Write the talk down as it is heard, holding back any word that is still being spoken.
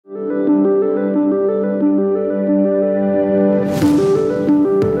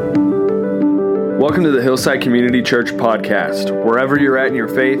Welcome to the Hillside Community Church podcast. Wherever you're at in your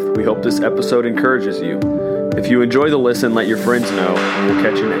faith, we hope this episode encourages you. If you enjoy the listen, let your friends know, and we'll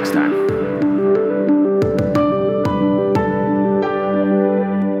catch you next time.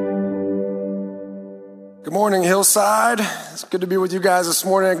 Good morning, Hillside. It's good to be with you guys this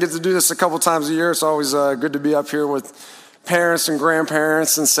morning. I get to do this a couple times a year. It's always good to be up here with parents and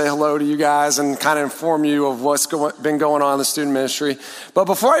grandparents and say hello to you guys and kind of inform you of what's been going on in the student ministry. But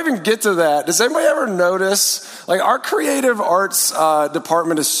before I even get to that, does anybody ever notice, like, our creative arts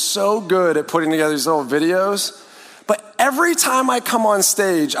department is so good at putting together these little videos, but every time I come on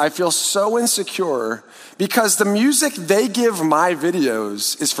stage, I feel so insecure because the music they give my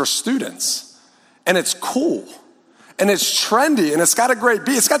videos is for students, and it's cool. And it's trendy, and it's got a great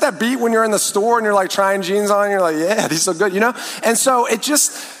beat. It's got that beat when you're in the store and you're like trying jeans on, and you're like, yeah, these look good, you know? And so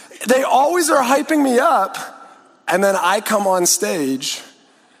they always are hyping me up, and then I come on stage,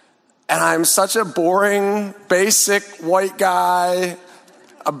 and I'm such a boring, basic white guy,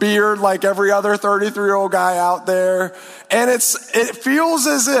 a beard like every other 33-year-old guy out there. And it feels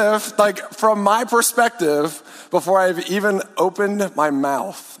as if, like, from my perspective, before I've even opened my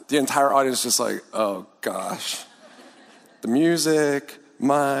mouth, the entire audience is just like, oh gosh. The music,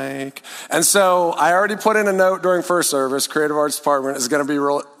 Mike. And so I already put in a note during first service, Creative Arts Department is going to be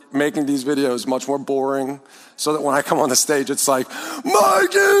making these videos much more boring so that when I come on the stage, it's like,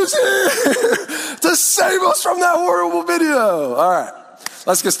 Mike is here to save us from that horrible video. All right,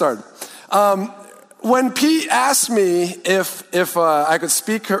 let's get started. When Pete asked me if I could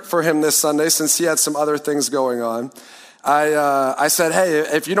speak for him this Sunday, since he had some other things going on, I said, hey,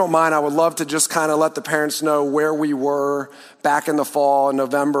 if you don't mind, I would love to just kind of let the parents know where we were back in the fall, in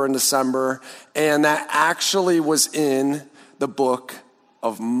November and December. And that actually was in the book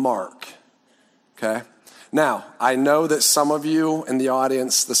of Mark, okay? Now, I know that some of you in the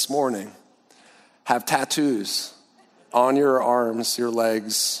audience this morning have tattoos on your arms, your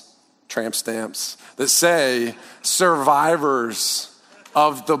legs, tramp stamps, that say survivors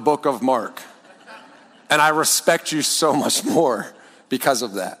of the book of Mark. And I respect you so much more because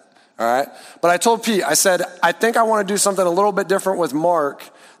of that, all right? But I told Pete, I said, I think I want to do something a little bit different with Mark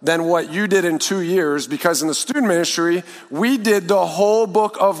than what you did in 2 years, because in the student ministry, we did the whole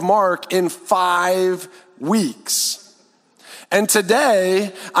book of Mark in 5 weeks. And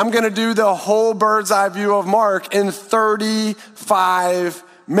today, I'm going to do the whole bird's eye view of Mark in 35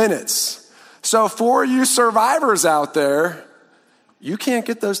 minutes. So for you survivors out there, you can't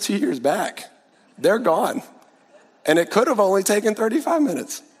get those 2 years back. They're gone. And it could have only taken 35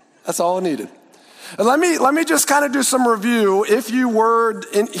 minutes. That's all it needed. And let me just kind of do some review. If you were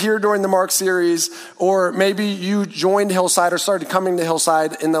here during the Mark series, or maybe you joined Hillside or started coming to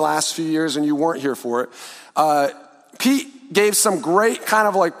Hillside in the last few years and you weren't here for it, Pete gave some great kind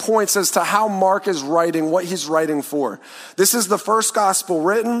of like points as to how Mark is writing, what he's writing for. This is the first gospel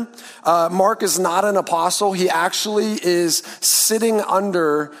written. Mark is not an apostle. He actually is sitting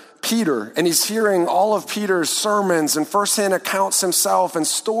under Peter, and he's hearing all of Peter's sermons and firsthand accounts himself and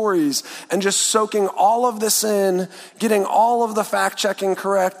stories, and just soaking all of this in, getting all of the fact checking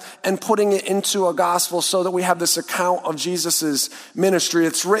correct, and putting it into a gospel so that we have this account of Jesus's ministry.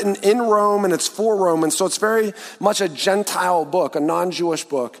 It's written in Rome and it's for Romans, so it's very much a Gentile book, a non-Jewish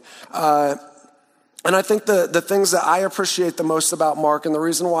book. And I think the things that I appreciate the most about Mark, and the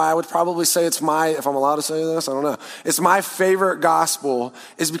reason why I would probably say it's if I'm allowed to say this, I don't know. It's my favorite gospel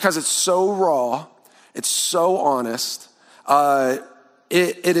is because it's so raw, it's so honest,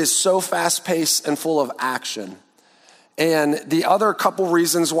 it is so fast-paced and full of action. And the other couple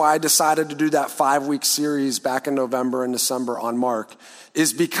reasons why I decided to do that 5-week series back in November and December on Mark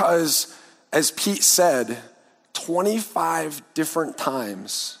is because, as Pete said, 25 different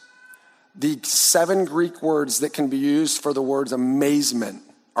times, the 7 Greek words that can be used for the words amazement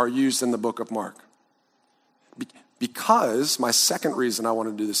are used in the book of Mark. Because, my second reason I want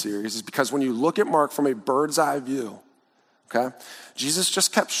to do the series is because when you look at Mark from a bird's eye view, okay, Jesus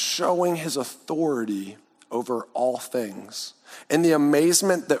just kept showing his authority over all things. And the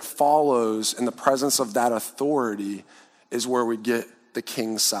amazement that follows in the presence of that authority is where we get the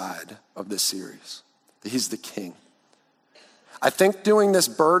king side of this series. He's the king. I think doing this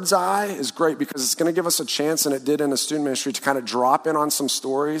bird's eye is great because it's going to give us a chance, and it did in the student ministry, to kind of drop in on some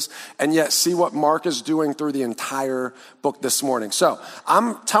stories and yet see what Mark is doing through the entire book this morning. So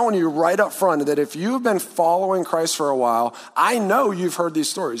I'm telling you right up front that if you've been following Christ for a while, I know you've heard these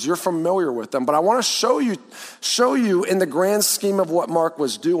stories. You're familiar with them, but I want to show you in the grand scheme of what Mark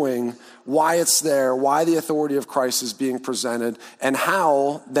was doing, why it's there, why the authority of Christ is being presented, and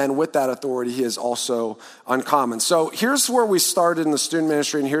how then with that authority he is also uncommon. So here's where we started in the student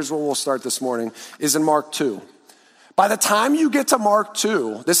ministry, and here's where we'll start this morning, is in Mark 2. By the time you get to Mark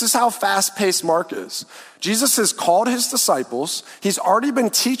 2, this is how fast-paced Mark is. Jesus has called his disciples. He's already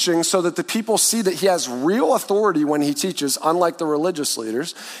been teaching so that the people see that he has real authority when he teaches, unlike the religious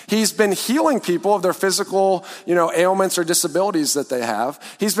leaders. He's been healing people of their physical, ailments or disabilities that they have.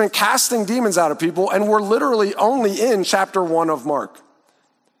 He's been casting demons out of people, and we're literally only in chapter 1 of Mark.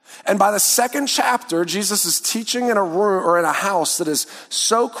 And by the second chapter, Jesus is teaching in a room or in a house that is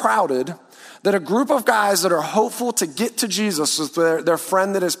so crowded that a group of guys that are hopeful to get to Jesus with their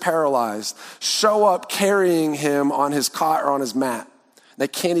friend that is paralyzed show up carrying him on his cot or on his mat. They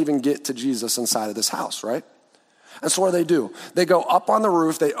can't even get to Jesus inside of this house, right? And so what do? They go up on the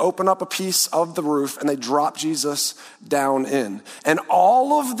roof, they open up a piece of the roof, and they drop Jesus down in. And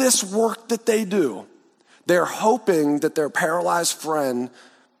all of this work that they do, they're hoping that their paralyzed friend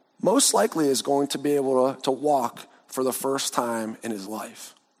most likely is going to be able to walk for the first time in his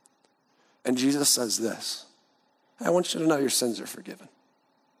life. And Jesus says this: I want you to know your sins are forgiven.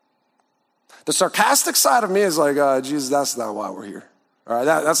 The sarcastic side of me is like, Jesus, that's not why we're here. All right,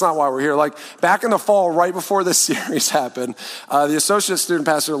 that's not why we're here. Like back in the fall, right before this series happened, the associate student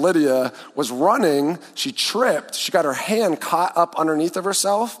pastor, Lydia, was running. She tripped. She got her hand caught up underneath of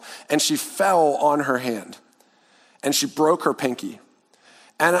herself, and she fell on her hand. And she broke her pinky.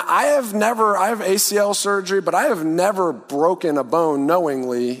 And I have ACL surgery, but I have never broken a bone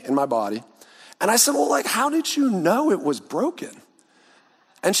knowingly in my body. And I said, well, how did you know it was broken?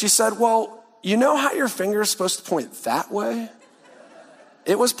 And she said, well, you know how your finger is supposed to point that way?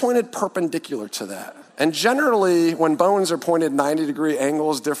 It was pointed perpendicular to that. And generally, when bones are pointed 90-degree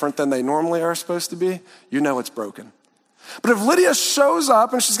angles different than they normally are supposed to be, you know it's broken. But if Lydia shows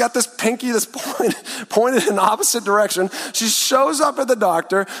up and she's got this pinky that's pointed in the opposite direction, she shows up at the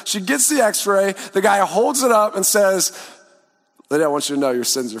doctor, she gets the x-ray, the guy holds it up and says, Lydia, I want you to know your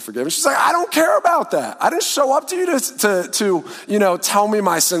sins are forgiven. She's like, I don't care about that. I didn't show up to you to tell me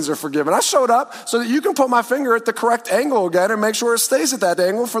my sins are forgiven. I showed up so that you can put my finger at the correct angle again and make sure it stays at that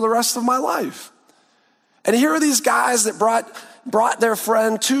angle for the rest of my life. And here are these guys that brought their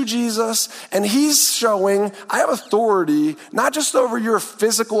friend to Jesus, and he's showing, I have authority, not just over your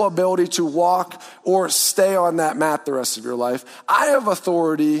physical ability to walk or stay on that mat the rest of your life. I have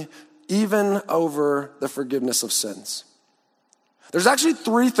authority even over the forgiveness of sins. There's actually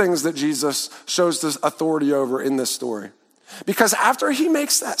 3 things that Jesus shows this authority over in this story. Because after he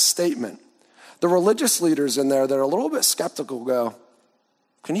makes that statement, the religious leaders in there that are a little bit skeptical go,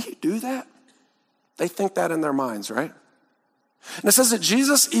 can he do that? They think that in their minds, right? And it says that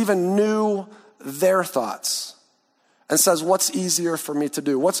Jesus even knew their thoughts and says, what's easier for me to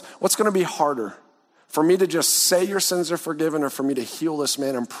do? What's going to be harder? For me to just say your sins are forgiven, or for me to heal this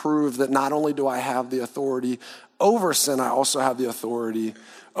man and prove that not only do I have the authority over sin, I also have the authority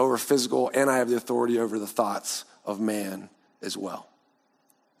over physical, and I have the authority over the thoughts of man as well.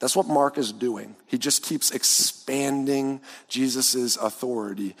 That's what Mark is doing. He just keeps expanding Jesus'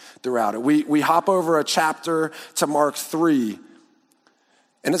 authority throughout it. We hop over a chapter to Mark 3,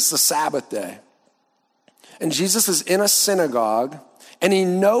 and it's the Sabbath day. And Jesus is in a synagogue, and he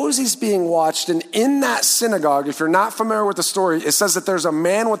knows he's being watched. And in that synagogue, if you're not familiar with the story, it says that there's a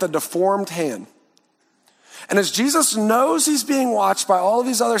man with a deformed hand. And as Jesus knows he's being watched by all of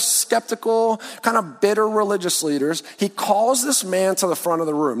these other skeptical, kind of bitter religious leaders, he calls this man to the front of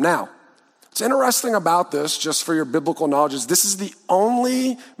the room. Now, what's interesting about this, just for your biblical knowledge, is this is the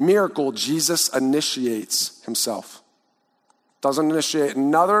only miracle Jesus initiates himself. Doesn't initiate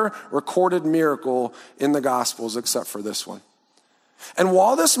another recorded miracle in the Gospels except for this one. And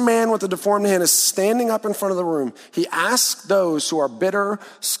while this man with the deformed hand is standing up in front of the room, he asks those who are bitter,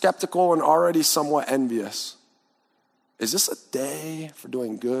 skeptical, and already somewhat envious, is this a day for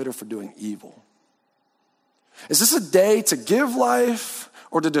doing good or for doing evil? Is this a day to give life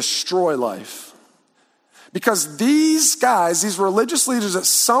or to destroy life? Because these guys, these religious leaders, at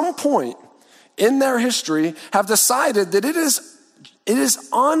some point in their history have decided that it is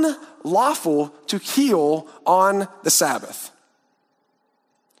unlawful to heal on the Sabbath.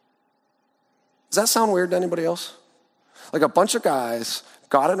 Does that sound weird to anybody else? Like a bunch of guys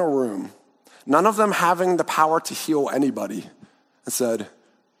got in a room, none of them having the power to heal anybody, and said,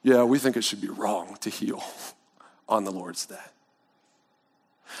 yeah, we think it should be wrong to heal on the Lord's day.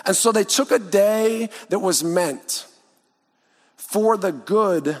 And so they took a day that was meant for the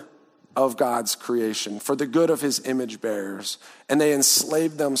good of God's creation, for the good of his image bearers. And they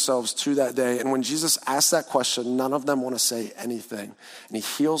enslaved themselves to that day. And when Jesus asked that question, none of them want to say anything. And he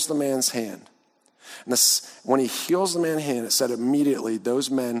heals the man's hand. And when he heals the man's hand, it said immediately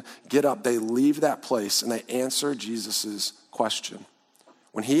those men get up, they leave that place, and they answer Jesus' question.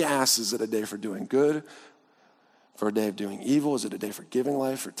 When he asks, is it a day for doing good, for a day of doing evil? Is it a day for giving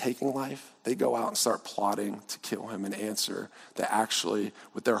life or taking life? They go out and start plotting to kill him and answer that actually,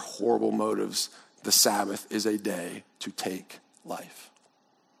 with their horrible motives, the Sabbath is a day to take life.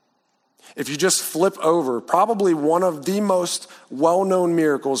 If you just flip over, probably one of the most well-known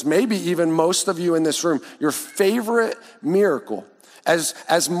miracles, maybe even most of you in this room, your favorite miracle,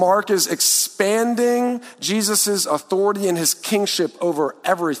 as Mark is expanding Jesus' authority and his kingship over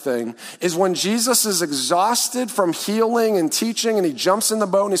everything, is when Jesus is exhausted from healing and teaching, and he jumps in the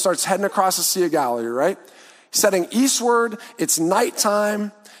boat and he starts heading across the Sea of Galilee, right? He's heading eastward, it's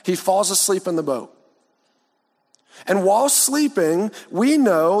nighttime, he falls asleep in the boat. And while sleeping, we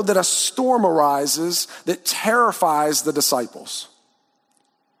know that a storm arises that terrifies the disciples.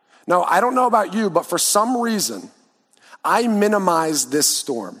 Now, I don't know about you, but for some reason, I minimize this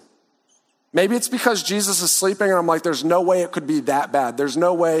storm. Maybe it's because Jesus is sleeping and I'm like, there's no way it could be that bad. There's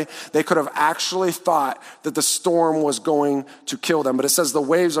no way they could have actually thought that the storm was going to kill them. But it says the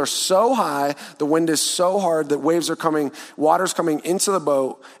waves are so high, the wind is so hard that water's coming into the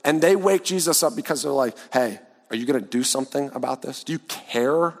boat, and they wake Jesus up because they're like, hey, are you going to do something about this? Do you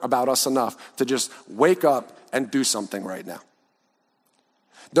care about us enough to just wake up and do something right now?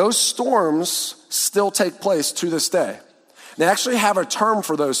 Those storms still take place to this day. They actually have a term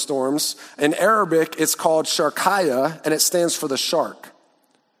for those storms. In Arabic, it's called sharkaya, and it stands for the shark.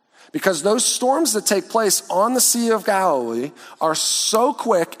 Because those storms that take place on the Sea of Galilee are so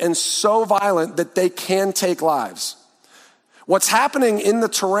quick and so violent that they can take lives. What's happening in the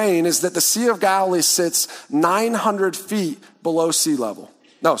terrain is that the Sea of Galilee sits 900 feet below sea level.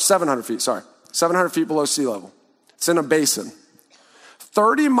 No, 700 feet, sorry. 700 feet below sea level. It's in a basin.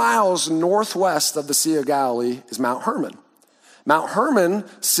 30 miles northwest of the Sea of Galilee is Mount Hermon. Mount Hermon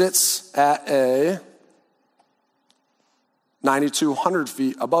sits at a 9,200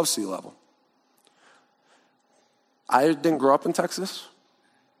 feet above sea level. I didn't grow up in Texas,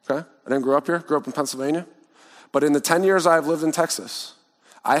 okay? I didn't grow up here, grew up in Pennsylvania. But in the 10 years I've lived in Texas,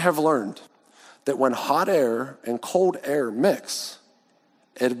 I have learned that when hot air and cold air mix,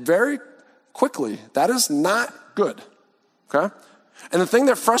 it very quickly, that is not good, okay? And the thing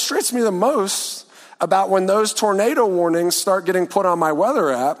that frustrates me the most about when those tornado warnings start getting put on my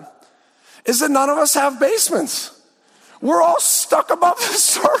weather app is that none of us have basements. We're all stuck above the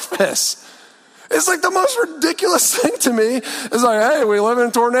surface. It's like the most ridiculous thing to me. It's like, hey, we live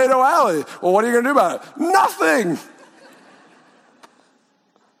in Tornado Alley. Well, what are you going to do about it? Nothing.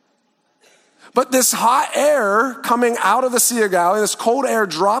 But this hot air coming out of the Sea of Galilee, this cold air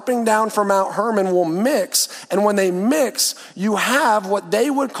dropping down from Mount Hermon will mix. And when they mix, you have what they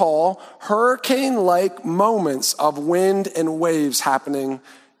would call hurricane-like moments of wind and waves happening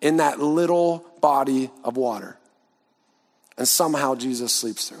in that little body of water. And somehow Jesus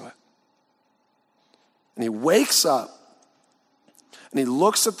sleeps through it. And he wakes up and he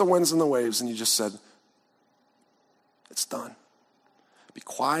looks at the winds and the waves and he just said, it's done. Be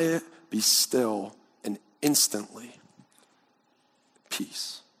quiet, be still, and instantly,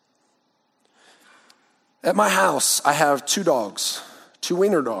 peace. At my house, I have 2 dogs, 2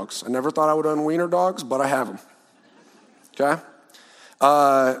 wiener dogs. I never thought I would own wiener dogs, but I have them, okay?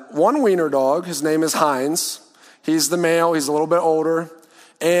 One wiener dog, his name is Heinz. He's the male, he's a little bit older,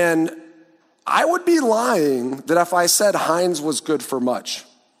 and I would be lying that if I said Heinz was good for much,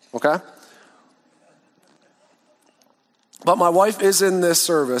 okay? But my wife is in this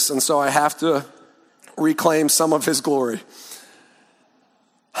service, and so I have to reclaim some of his glory.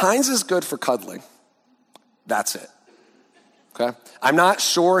 Heinz is good for cuddling. That's it, okay? I'm not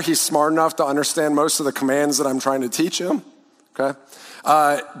sure he's smart enough to understand most of the commands that I'm trying to teach him, okay?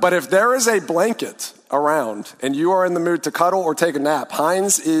 But if there is a blanket around and you are in the mood to cuddle or take a nap,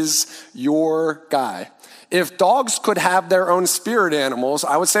 Heinz is your guy. If dogs could have their own spirit animals,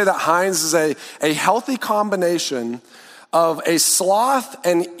 I would say that Heinz is a healthy combination of a sloth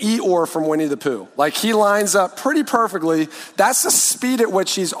and Eeyore from Winnie the Pooh. Like, he lines up pretty perfectly. That's the speed at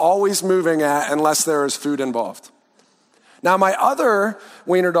which he's always moving at unless there is food involved. Now, my other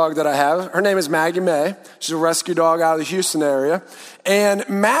wiener dog that I have, her name is Maggie May. She's a rescue dog out of the Houston area. And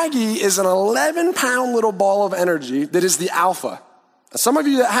Maggie is an 11-pound little ball of energy that is the alpha. Now, some of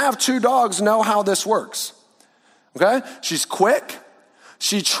you that have 2 dogs know how this works, okay? She's quick.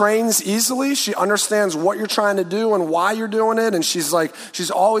 She trains easily. She understands what you're trying to do and why you're doing it. And she's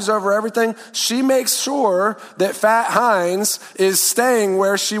always over everything. She makes sure that Fat Heinz is staying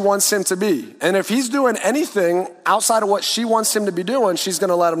where she wants him to be. And if he's doing anything outside of what she wants him to be doing, she's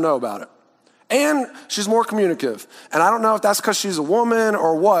going to let him know about it. And she's more communicative. And I don't know if that's because she's a woman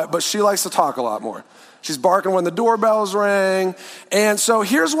or what, but she likes to talk a lot more. She's barking when the doorbells ring. And so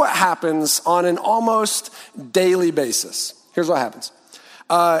here's what happens on an almost daily basis. Here's what happens.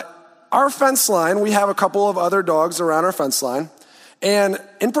 Our fence line, we have a couple of other dogs around our fence line. And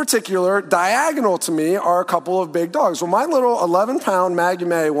in particular, diagonal to me are a couple of big dogs. Well, my little 11-pound Maggie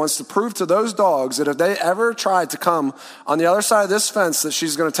May wants to prove to those dogs that if they ever try to come on the other side of this fence, that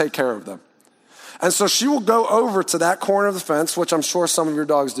she's going to take care of them. And so she will go over to that corner of the fence, which I'm sure some of your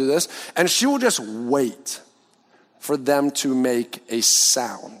dogs do this, and she will just wait for them to make a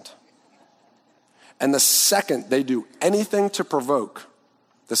sound. And the second they do anything to provoke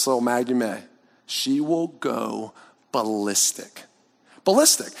this little Maggie May, she will go ballistic.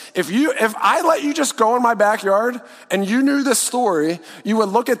 Ballistic. If I let you just go in my backyard and you knew this story, you would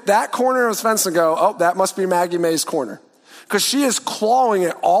look at that corner of the fence and go, oh, that must be Maggie May's corner. Because she is clawing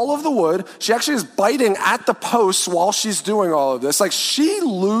at all of the wood. She actually is biting at the posts while she's doing all of this. Like, she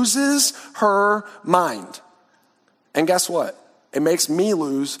loses her mind. And guess what? It makes me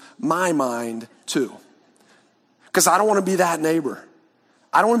lose my mind too. Because I don't want to be that neighbor.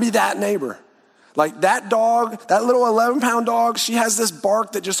 I don't want to be that neighbor. Like that dog, that little 11-pound dog, she has this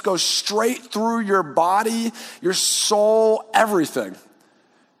bark that just goes straight through your body, your soul, everything.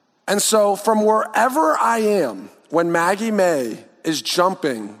 And so from wherever I am, when Maggie May is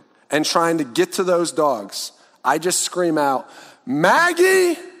jumping and trying to get to those dogs, I just scream out,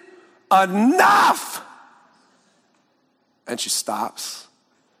 Maggie, enough! And she stops.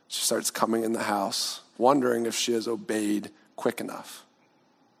 She starts coming in the house, wondering if she has obeyed quick enough.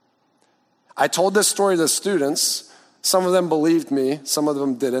 I told this story to the students. Some of them believed me, some of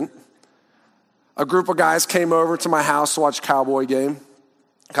them didn't. A group of guys came over to my house to watch a Cowboy game.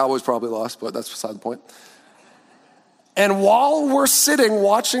 Cowboys probably lost, but that's beside the point. And while we're sitting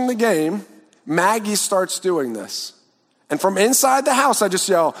watching the game, Maggie starts doing this. And from inside the house, I just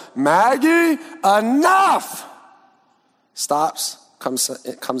yell, Maggie, enough! Stops, comes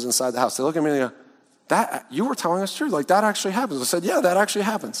inside the house. They look at me and they go, you were telling us the truth. Like, that actually happens. I said, yeah, that actually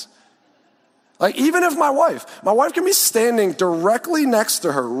happens. Like, even if my wife can be standing directly next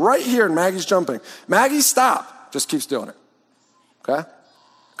to her right here and Maggie's jumping. Maggie, stop. Just keeps doing it. Okay?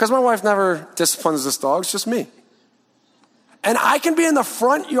 Because my wife never disciplines this dog. It's just me. And I can be in the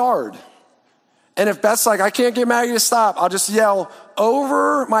front yard. And if Beth's like, I can't get Maggie to stop, I'll just yell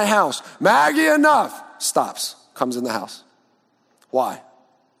over my house, Maggie, enough. Stops. Comes in the house. Why?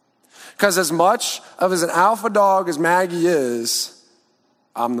 Because as much of as an alpha dog as Maggie is,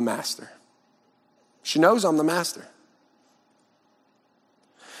 I'm the master. She knows I'm the master.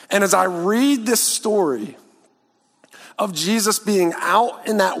 And as I read this story of Jesus being out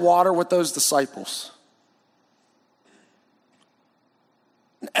in that water with those disciples,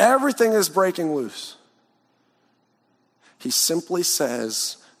 and everything is breaking loose, he simply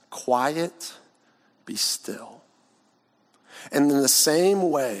says, quiet, be still. And in the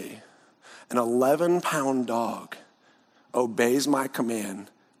same way, an 11-pound dog obeys my command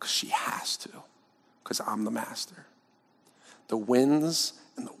because she has to. Because I'm the master. The winds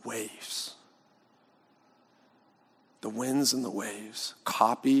and the waves. The winds and the waves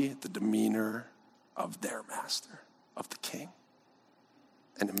copy the demeanor of their master, of the king.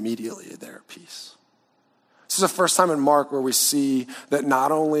 And immediately they're at peace. This is the first time in Mark where we see that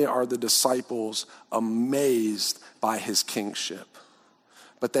not only are the disciples amazed by his kingship,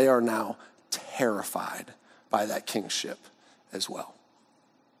 but they are now terrified by that kingship as well.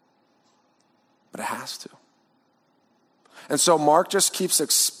 But it has to. And so Mark just keeps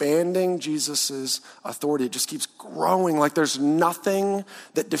expanding Jesus's authority. It just keeps growing. Like there's nothing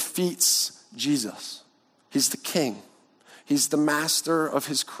that defeats Jesus. He's the king. He's the master of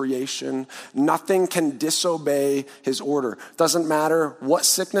his creation. Nothing can disobey his order. Doesn't matter what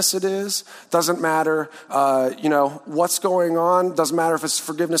sickness it is. Doesn't matter, what's going on. Doesn't matter if it's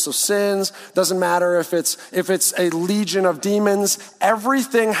forgiveness of sins. Doesn't matter if it's a legion of demons.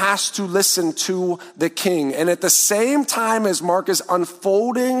 Everything has to listen to the king. And at the same time as Mark is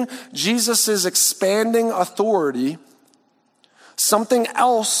unfolding Jesus's expanding authority, something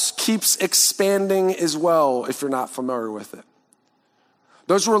else keeps expanding as well, if you're not familiar with it.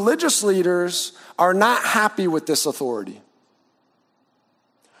 Those religious leaders are not happy with this authority.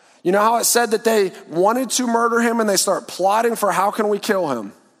 You know how it said that they wanted to murder him and they start plotting for how can we kill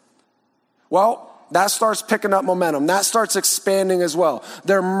him? Well, that starts picking up momentum. That starts expanding as well.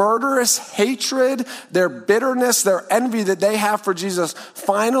 Their murderous hatred, their bitterness, their envy that they have for Jesus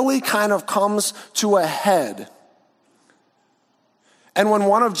finally kind of comes to a head. And when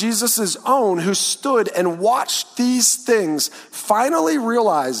one of Jesus' own who stood and watched these things finally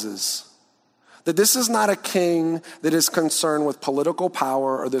realizes that this is not a king that is concerned with political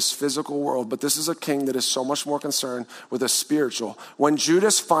power or this physical world, but this is a king that is so much more concerned with the spiritual. When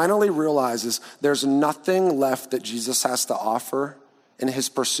Judas finally realizes there's nothing left that Jesus has to offer in his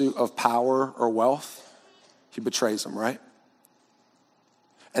pursuit of power or wealth, he betrays him, right?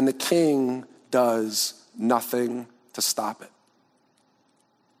 And the king does nothing to stop it.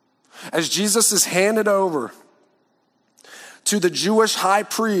 As Jesus is handed over to the Jewish high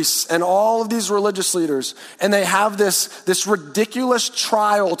priests and all of these religious leaders, and they have this ridiculous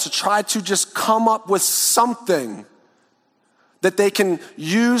trial to try to just come up with something that they can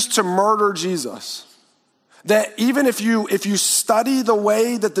use to murder Jesus. That even if you study the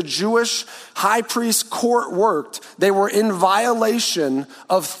way that the Jewish high priest court worked, they were in violation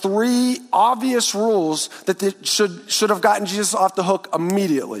of 3 obvious rules that they should have gotten Jesus off the hook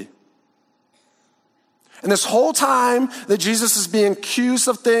immediately. And this whole time that Jesus is being accused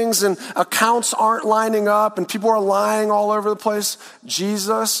of things and accounts aren't lining up and people are lying all over the place,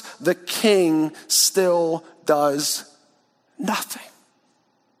 Jesus, the king, still does nothing.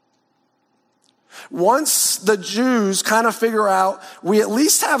 Once the Jews kind of figure out we at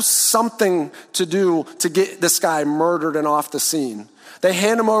least have something to do to get this guy murdered and off the scene, they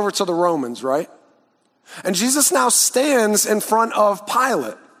hand him over to the Romans, right? And Jesus now stands in front of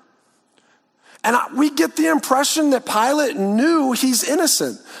Pilate. And we get the impression that Pilate knew he's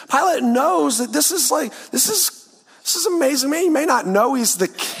innocent. Pilate knows that this is amazing. He may not know he's the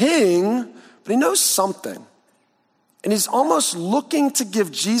king, but he knows something. And he's almost looking to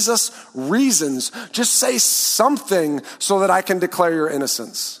give Jesus reasons. Just say something so that I can declare your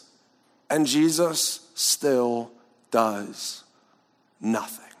innocence. And Jesus still does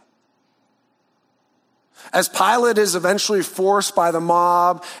nothing. As Pilate is eventually forced by the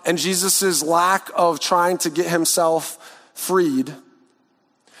mob and Jesus' lack of trying to get himself freed,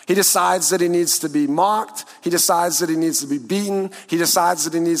 he decides that he needs to be mocked. He decides that he needs to be beaten. He decides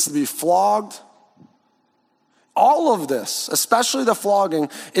that he needs to be flogged. All of this, especially the flogging,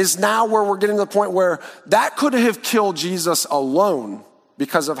 is now where we're getting to the point where that could have killed Jesus alone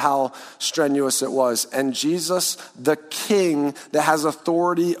because of how strenuous it was. And Jesus, the king that has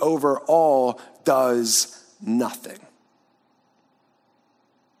authority over all, does nothing.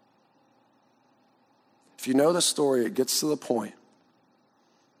 If you know the story, it gets to the point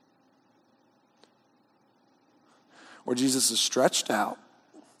where Jesus is stretched out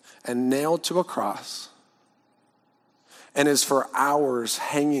and nailed to a cross and is for hours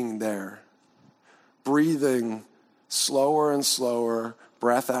hanging there, breathing slower and slower,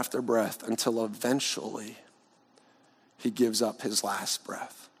 breath after breath, until eventually he gives up his last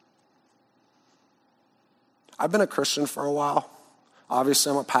breath. I've been a Christian for a while.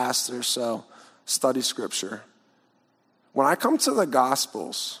 Obviously, I'm a pastor, so study scripture. When I come to the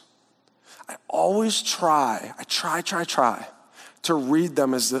Gospels, I always try to read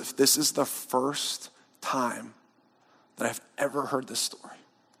them as if this is the first time that I've ever heard this story.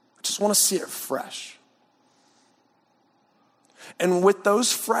 I just want to see it fresh. And with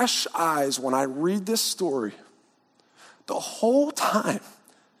those fresh eyes, when I read this story, the whole time,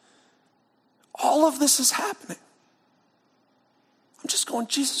 all of this is happening. I'm just going,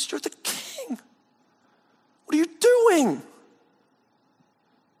 Jesus, you're the king. What are you doing?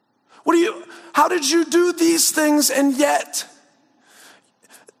 How did you do these things? And yet,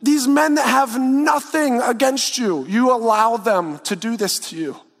 these men that have nothing against you, you allow them to do this to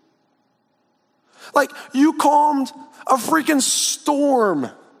you. Like, you calmed a freaking storm,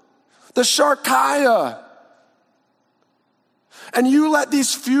 the Sharkaya. And you let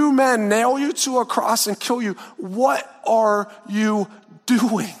these few men nail you to a cross and kill you. What are you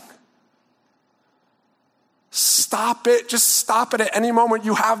doing? Stop it. Just stop it at any moment.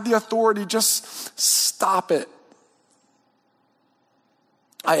 You have the authority. Just stop it.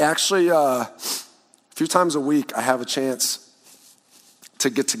 I actually, a few times a week, I have a chance to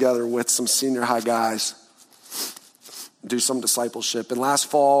get together with some senior high guys, do some discipleship. And last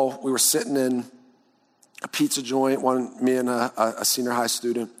fall, we were sitting in a pizza joint, me and a senior high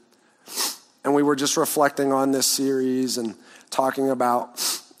student. And we were just reflecting on this series and talking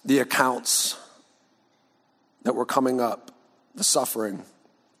about the accounts that were coming up, the suffering,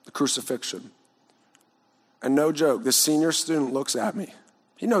 the crucifixion. And no joke, this senior student looks at me.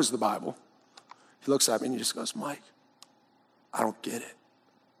 He knows the Bible. He looks at me and he just goes, Mike, I don't get it.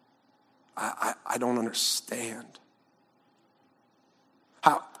 I don't understand.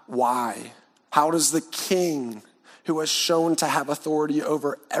 Why? How does the king who has shown to have authority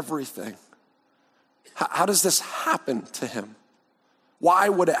over everything, how does this happen to him? Why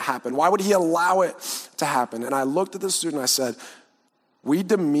would it happen? Why would he allow it to happen? And I looked at the student and I said, we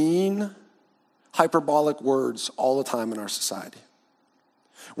demean hyperbolic words all the time in our society.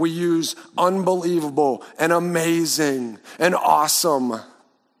 We use unbelievable and amazing and awesome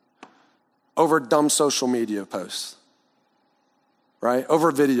over dumb social media posts, right?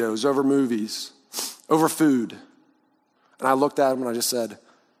 Over videos, over movies, over food. And I looked at him and I just said,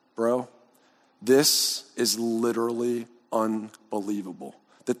 bro, this is literally unbelievable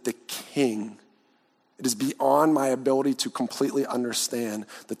that the king, it is beyond my ability to completely understand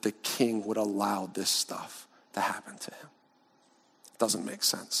that the king would allow this stuff to happen to him. It doesn't make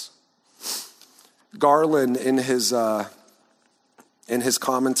sense. Garland, in his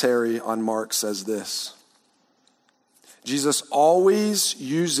commentary on Mark, says this: Jesus always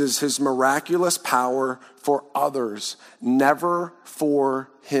uses his miraculous power for others, never for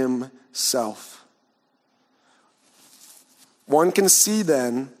himself. One can see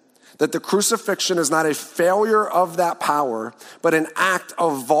then that the crucifixion is not a failure of that power, but an act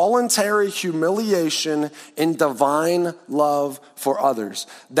of voluntary humiliation in divine love for others.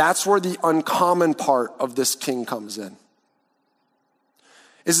 That's where the uncommon part of this king comes in.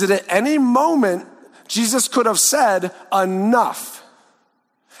 Is that at any moment, Jesus could have said, enough.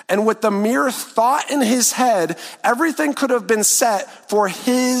 And with the mere thought in his head, everything could have been set for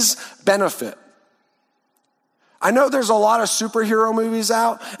his benefit. I know there's a lot of superhero movies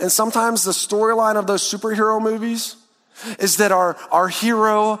out, and sometimes the storyline of those superhero movies is that our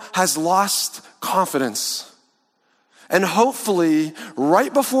hero has lost confidence. And hopefully,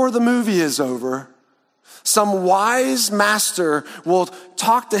 right before the movie is over, some wise master will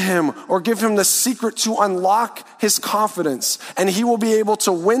talk to him or give him the secret to unlock his confidence, and he will be able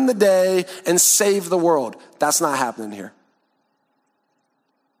to win the day and save the world. That's not happening here.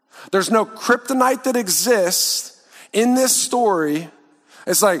 There's no kryptonite that exists in this story.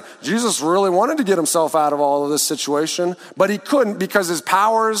 It's like Jesus really wanted to get himself out of all of this situation, but he couldn't because his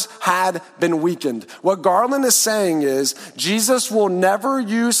powers had been weakened. What Garland is saying is Jesus will never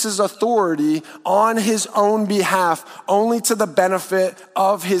use his authority on his own behalf, only to the benefit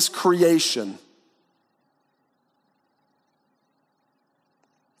of his creation.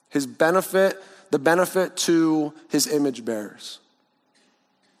 His benefit, the benefit to his image bearers.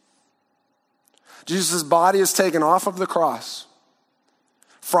 Jesus' body is taken off of the cross.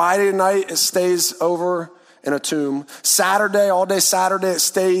 Friday night, it stays over in a tomb. Saturday, all day Saturday, it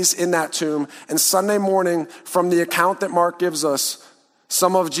stays in that tomb. And Sunday morning, from the account that Mark gives us,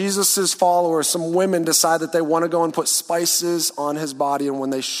 some of Jesus' followers, some women decide that they want to go and put spices on his body. And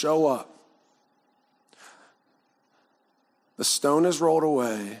when they show up, the stone is rolled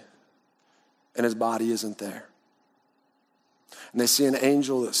away and his body isn't there. And they see an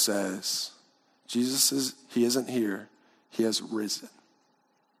angel that says, he isn't here, he has risen.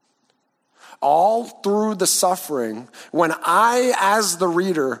 All through the suffering, when I, as the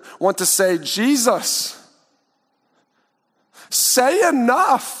reader, want to say, Jesus, say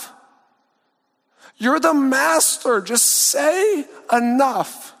enough. You're the master, just say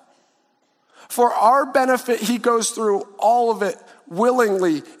enough. For our benefit, he goes through all of it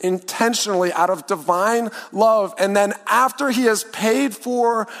willingly, intentionally, out of divine love. And then after he has paid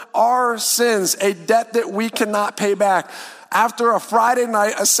for our sins, a debt that we cannot pay back, after a Friday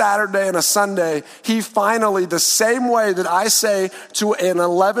night, a Saturday, and a Sunday, he finally, the same way that I say to an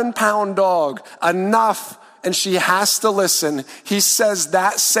 11-pound dog, enough, and she has to listen, he says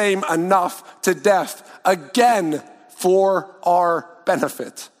that same enough to death again for our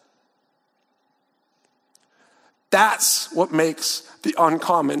benefit. That's what makes the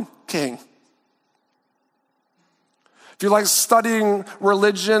uncommon king. If you like studying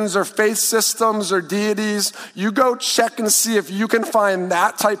religions or faith systems or deities, you go check and see if you can find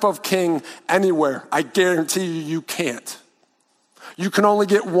that type of king anywhere. I guarantee you can't. You can only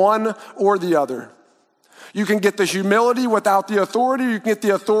get one or the other. You can get the humility without the authority. You can get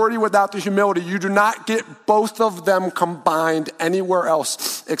the authority without the humility. You do not get both of them combined anywhere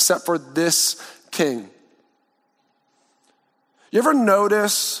else except for this king. You ever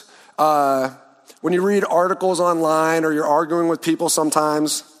notice when you read articles online or you're arguing with people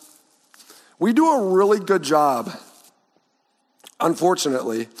sometimes, we do a really good job,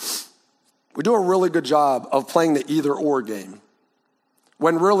 unfortunately, we do a really good job of playing the either or game,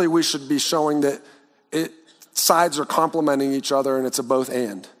 when really we should be showing that sides are complementing each other and it's a both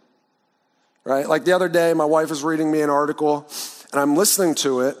and, right? Like the other day, my wife was reading me an article and I'm listening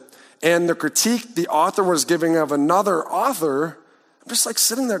to it, and the critique the author was giving of another author, I'm just like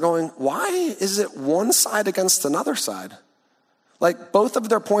sitting there going, why is it one side against another side? Like both of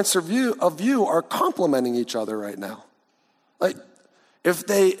their points of view are complementing each other right now. Like if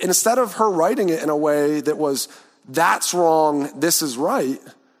they, instead of her writing it in a way that was, that's wrong, this is right,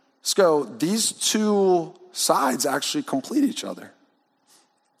 let's go, these two sides actually complete each other.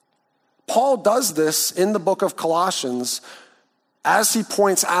 Paul does this in the book of Colossians as he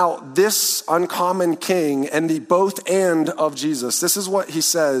points out this uncommon king and the both and of Jesus. This is what he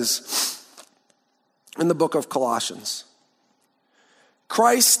says in the book of Colossians.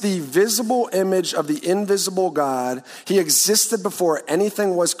 Christ, the visible image of the invisible God, he existed before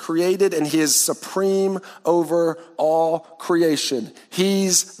anything was created, and he is supreme over all creation.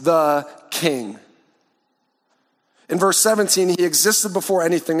 He's the king. In verse 17, he existed before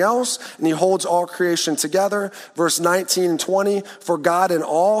anything else, and he holds all creation together. Verse 19 and 20, for God in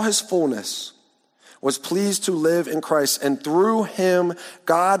all his fullness was pleased to live in Christ, and through him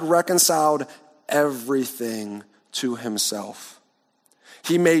God reconciled everything to himself.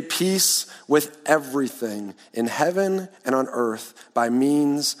 He made peace with everything in heaven and on earth by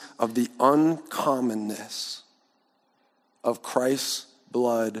means of the uncommonness of Christ's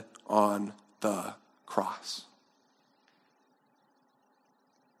blood on the cross.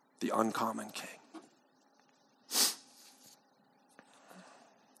 The uncommon king.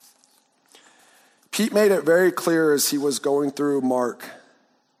 Pete made it very clear as he was going through Mark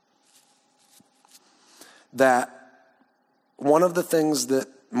that one of the things that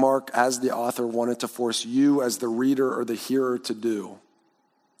Mark, as the author, wanted to force you as the reader or the hearer to do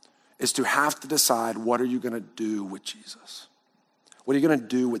is to have to decide, what are you going to do with Jesus? What are you going to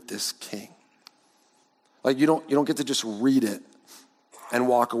do with this king? Like you don't get to just read it and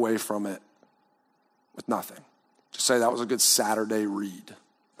walk away from it with nothing. Just say, that was a good Saturday read.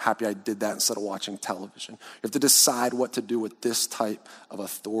 Happy I did that instead of watching television. You have to decide what to do with this type of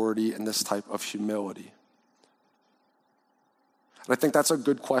authority and this type of humility. And I think that's a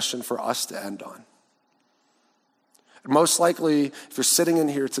good question for us to end on. Most likely, if you're sitting in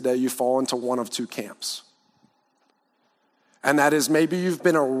here today, you fall into one of two camps. And that is, maybe you've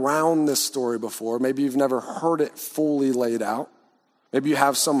been around this story before. Maybe you've never heard it fully laid out. Maybe you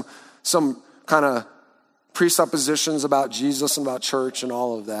have some kind of presuppositions about Jesus and about church and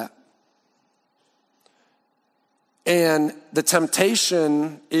all of that. And the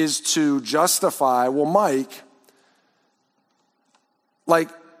temptation is to justify, well, Mike, like,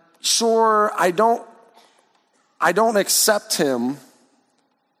 sure, I don't accept him,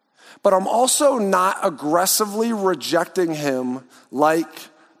 but I'm also not aggressively rejecting him like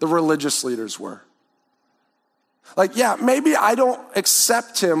the religious leaders were. Like, yeah, maybe I don't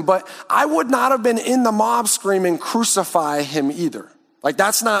accept him, but I would not have been in the mob screaming, crucify him either. Like,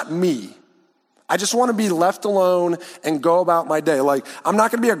 that's not me. I just want to be left alone and go about my day. Like, I'm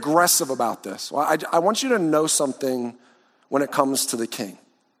not going to be aggressive about this. Well, I want you to know something when it comes to the king.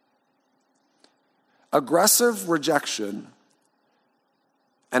 Aggressive rejection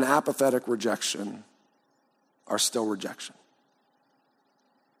and apathetic rejection are still rejection.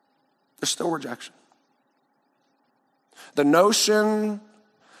 They're still rejection. The notion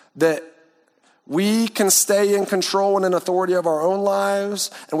that we can stay in control and in authority of our own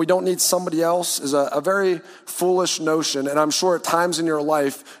lives and we don't need somebody else is a very foolish notion. And I'm sure at times in your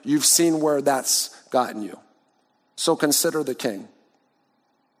life you've seen where that's gotten you. So consider the king.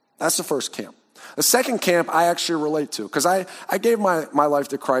 That's the first camp. The second camp I actually relate to because I gave my life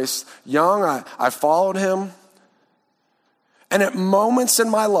to Christ young. I followed him. And at moments in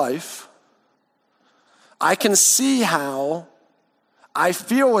my life, I can see how I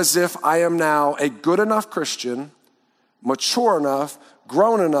feel as if I am now a good enough Christian, mature enough,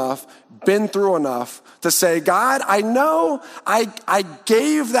 grown enough, been through enough to say, God, I know I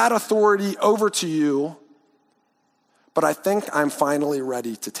gave that authority over to you, but I think I'm finally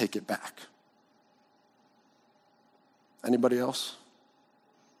ready to take it back. Anybody else?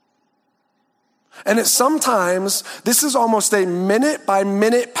 And sometimes this is almost a minute by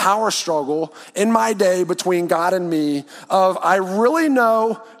minute power struggle in my day between God and me of I really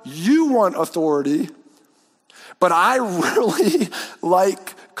know you want authority, but I really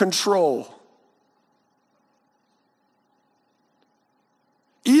like control.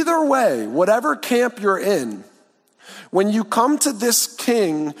 Either way, whatever camp you're in, when you come to this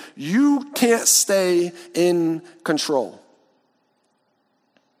king, you can't stay in control.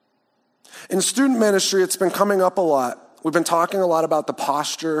 In student ministry, it's been coming up a lot. We've been talking a lot about the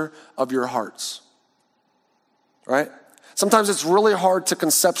posture of your hearts, right? Sometimes it's really hard to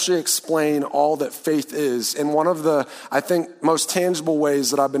conceptually explain all that faith is. And one of the, I think, most tangible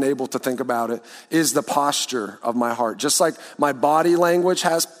ways that I've been able to think about it is the posture of my heart. Just like my body language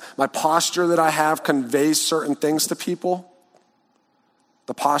has, my posture that I have conveys certain things to people,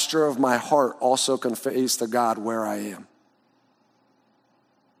 the posture of my heart also conveys to God where I am.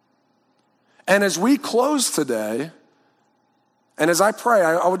 And as we close today, and as I pray,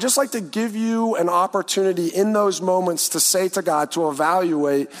 I would just like to give you an opportunity in those moments to say to God, to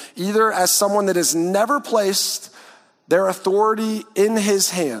evaluate, either as someone that has never placed their authority in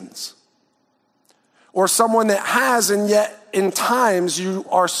his hands, or someone that has, and yet in times you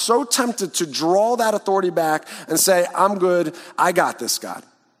are so tempted to draw that authority back and say, I'm good, I got this, God.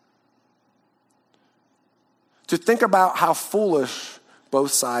 To think about how foolish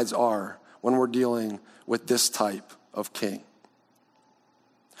both sides are when we're dealing with this type of king.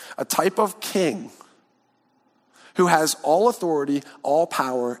 A type of king who has all authority, all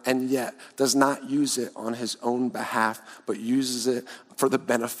power, and yet does not use it on his own behalf, but uses it for the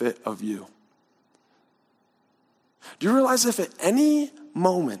benefit of you. Do you realize if at any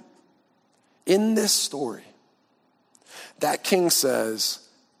moment in this story, that king says,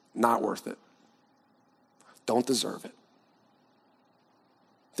 not worth it, don't deserve it,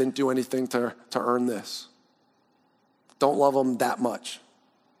 didn't do anything to earn this, don't love him that much,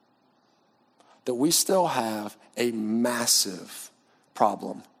 that we still have a massive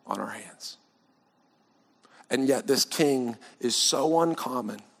problem on our hands. And yet this king is so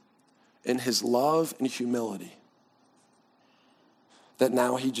uncommon in his love and humility that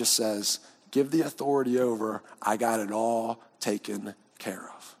now he just says, give the authority over, I got it all taken care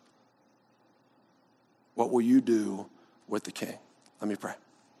of. What will you do with the king? Let me pray.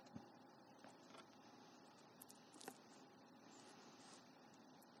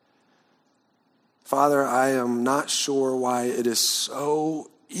 Father, I am not sure why it is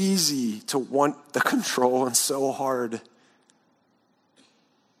so easy to want the control and so hard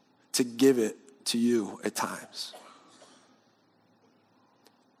to give it to you at times.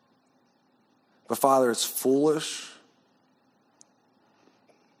 But Father, it's foolish.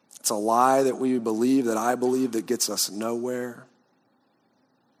 It's a lie that we believe, that I believe, that gets us nowhere.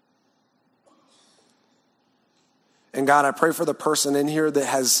 And God, I pray for the person in here that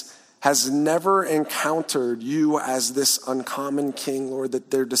has never encountered you as this uncommon king, Lord,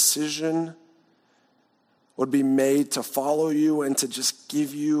 that their decision would be made to follow you and to just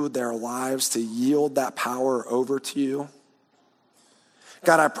give you their lives, to yield that power over to you.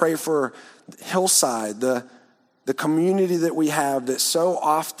 God, I pray for Hillside, the community that we have, that so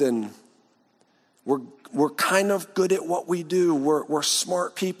often we're kind of good at what we do. We're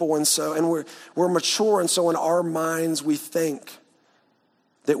smart people, and we're mature, and so in our minds we think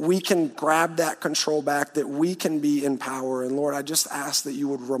that we can grab that control back, that we can be in power. And Lord, I just ask that you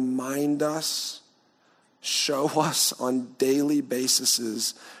would remind us, show us on daily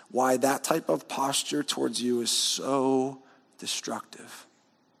basis why that type of posture towards you is so destructive.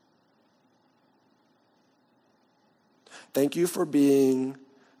 Thank you for being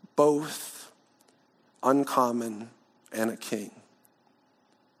both uncommon and a king,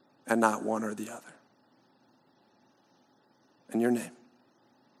 and not one or the other. In your name.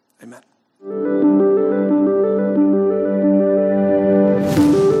 Amen.